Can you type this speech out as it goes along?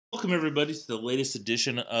Welcome, everybody, to the latest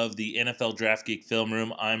edition of the NFL Draft Geek Film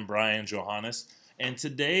Room. I'm Brian Johannes, and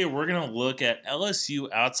today we're going to look at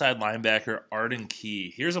LSU outside linebacker Arden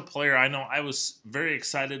Key. Here's a player I know I was very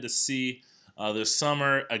excited to see this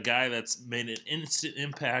summer, a guy that's made an instant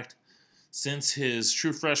impact since his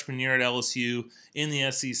true freshman year at LSU in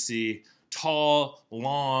the SEC. Tall,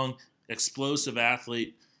 long, explosive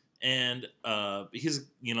athlete. And he's,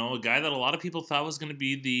 a guy that a lot of people thought was going to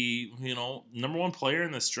be the, number one player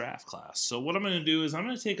in this draft class. So what I'm going to do is I'm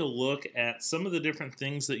going to take a look at some of the different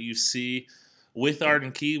things that you see with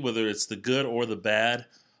Arden Key, whether it's the good or the bad,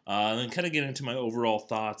 and then kind of get into my overall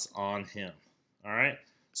thoughts on him. All right.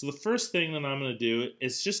 So the first thing that I'm going to do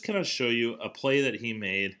is just kind of show you a play that he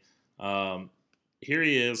made. Here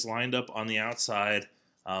he is lined up on the outside.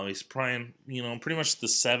 He's playing, pretty much the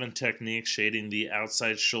 7 technique, shading the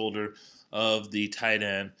outside shoulder of the tight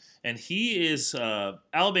end. And he is,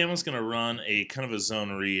 Alabama's going to run a kind of a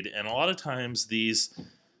zone read. And a lot of times these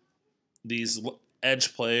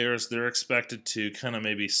edge players, they're expected to kind of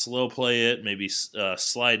maybe slow play it, maybe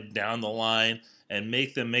slide down the line and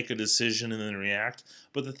make them make a decision and then react.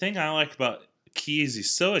 But the thing I like about Key is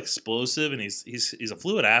he's so explosive and he's a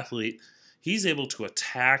fluid athlete. He's able to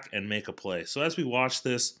attack and make a play. So as we watch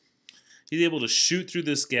this, he's able to shoot through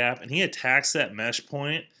this gap, and he attacks that mesh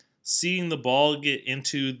point, seeing the ball get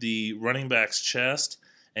into the running back's chest,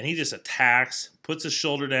 and he just attacks, puts his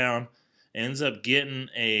shoulder down, ends up getting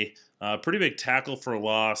a pretty big tackle for a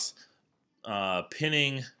loss,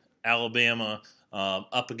 pinning Alabama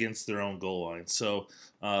up against their own goal line. So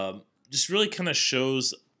just really kind of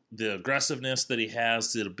shows the aggressiveness that he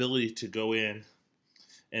has, the ability to go in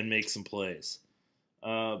and make some plays.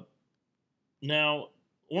 Now,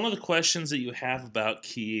 one of the questions that you have about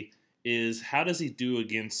Key is how does he do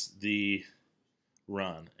against the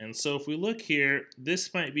run? And so if we look here,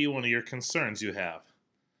 this might be one of your concerns you have.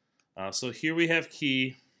 So here we have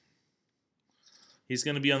Key. He's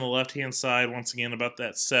going to be on the left-hand side, once again, about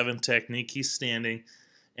that 7 technique. He's standing,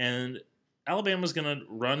 and Alabama's going to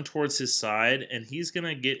run towards his side, and he's going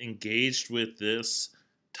to get engaged with this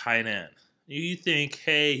tight end. You think,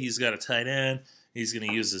 hey, he's got a tight end, he's going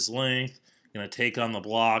to use his length, going to take on the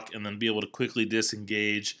block, and then be able to quickly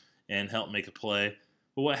disengage and help make a play.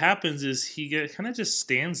 But what happens is he kind of just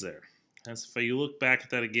stands there. As if you look back at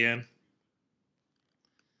that again,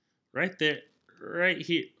 right there, right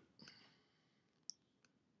here.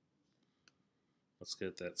 Let's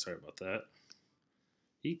get that. Sorry about that.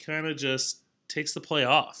 He kind of just takes the play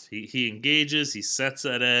off. He engages, he sets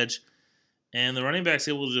that edge, and the running back's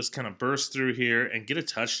able to just kind of burst through here and get a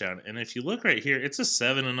touchdown. And if you look right here, it's a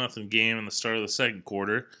 7-0 game in the start of the second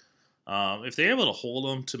quarter. If they're able to hold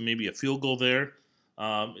them to maybe a field goal there,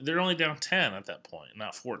 they're only down 10 at that point,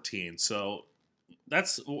 not 14. So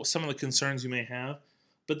that's some of the concerns you may have.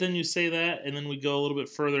 But then you say that, and then we go a little bit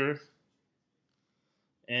further,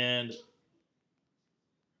 and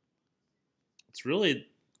it's really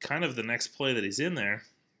kind of the next play that he's in there.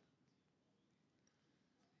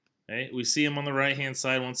 Okay, we see him on the right-hand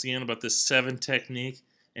side once again about this 7 technique,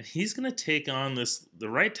 and he's going to take on the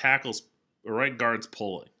right tackle's, the right guard's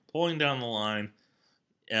pulling down the line.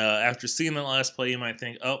 After seeing that last play, you might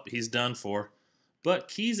think, oh, he's done for. But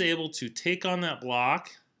Key's able to take on that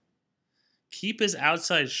block, keep his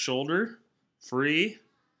outside shoulder free,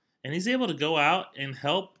 and he's able to go out and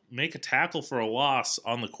help make a tackle for a loss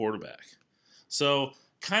on the quarterback. So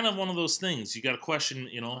kind of one of those things. You got to question,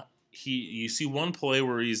 you see one play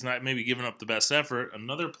where he's not maybe giving up the best effort.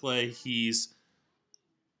 Another play, he's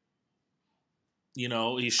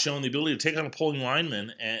shown the ability to take on a pulling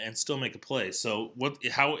lineman and still make a play. So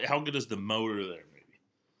how good is the motor there?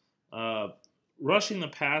 Maybe rushing the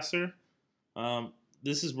passer.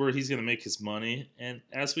 This is where he's going to make his money. And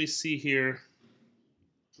as we see here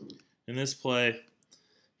in this play,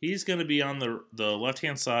 he's going to be on the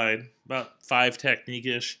left-hand side, about 5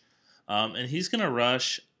 technique-ish, and he's going to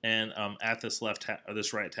rush and at this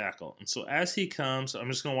this right tackle. And so as he comes, I'm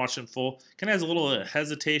just going to watch it full. Kind of has a little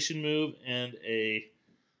hesitation move and a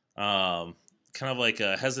kind of like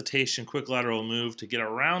a hesitation quick lateral move to get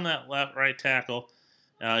around that right tackle.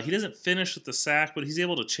 He doesn't finish with the sack, but he's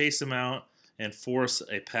able to chase him out and force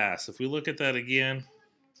a pass. If we look at that again,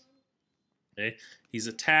 okay, he's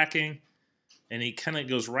attacking, and he kind of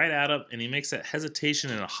goes right at him, and he makes that hesitation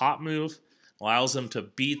and a hop move, allows him to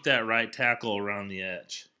beat that right tackle around the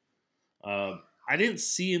edge. I didn't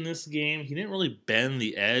see in this game, he didn't really bend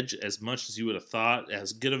the edge as much as you would have thought.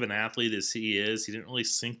 As good of an athlete as he is, he didn't really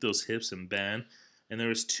sink those hips and bend. And there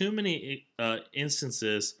was too many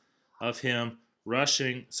instances of him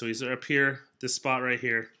rushing. So he's up here, this spot right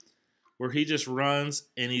here, where he just runs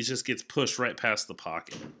and he just gets pushed right past the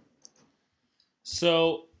pocket.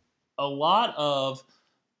 So a lot of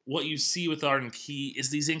what you see with Arden Key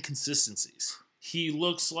is these inconsistencies. He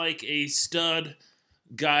looks like a stud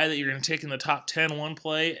guy that you're going to take in the top 10 one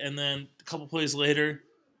play, and then a couple plays later,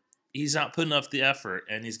 he's not putting up the effort,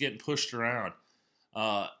 and he's getting pushed around.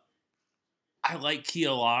 I like Key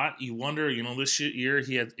a lot. You wonder, this year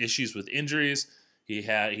he had issues with injuries.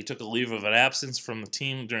 He took a leave of an absence from the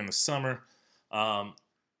team during the summer.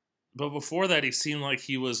 But before that, he seemed like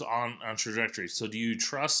he was on trajectory. So do you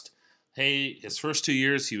trust, hey, his first 2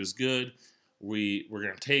 years, he was good. We're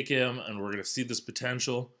going to take him, and we're going to see this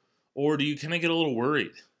potential? Or do you kind of get a little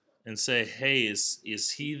worried and say, hey, is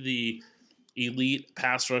he the elite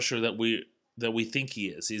pass rusher that we think he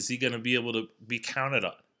is? Is he going to be able to be counted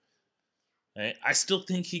on? Right? I still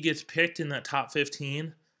think he gets picked in that top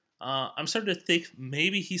 15. I'm starting to think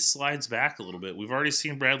maybe he slides back a little bit. We've already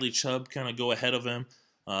seen Bradley Chubb kind of go ahead of him.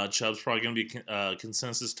 Chubb's probably going to be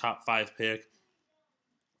consensus top 5 pick.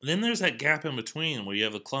 Then there's that gap in between where you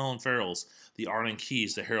have the Clellan Ferrells, the Arden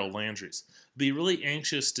Keys, the Harold Landrys. Be really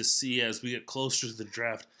anxious to see as we get closer to the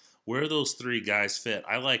draft where those 3 guys fit.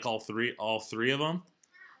 I like all three of them,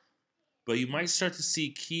 but you might start to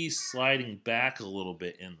see Keys sliding back a little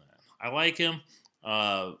bit in that. I like him,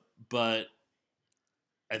 but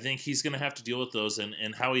I think he's going to have to deal with those,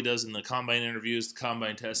 and how he does in the combine interviews, the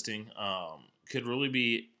combine testing, could really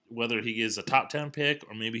be whether he is a top 10 pick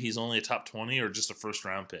or maybe he's only a top 20 or just a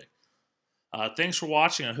first-round pick. Thanks for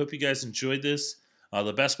watching. I hope you guys enjoyed this.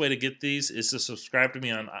 The best way to get these is to subscribe to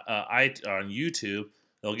me on YouTube.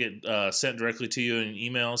 They'll get sent directly to you in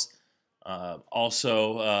emails.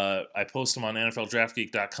 Also, I post them on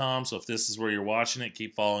NFLDraftGeek.com, so if this is where you're watching it,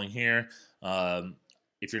 keep following here.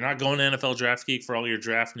 If you're not going to NFL Draft Geek for all your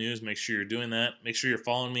draft news, make sure you're doing that. Make sure you're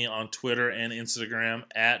following me on Twitter and Instagram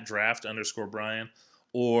at draft_Brian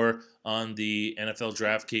or on the NFL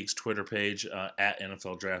Draft Geek's Twitter page at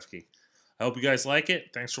NFL Draft Geek. I hope you guys like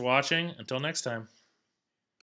it. Thanks for watching. Until next time.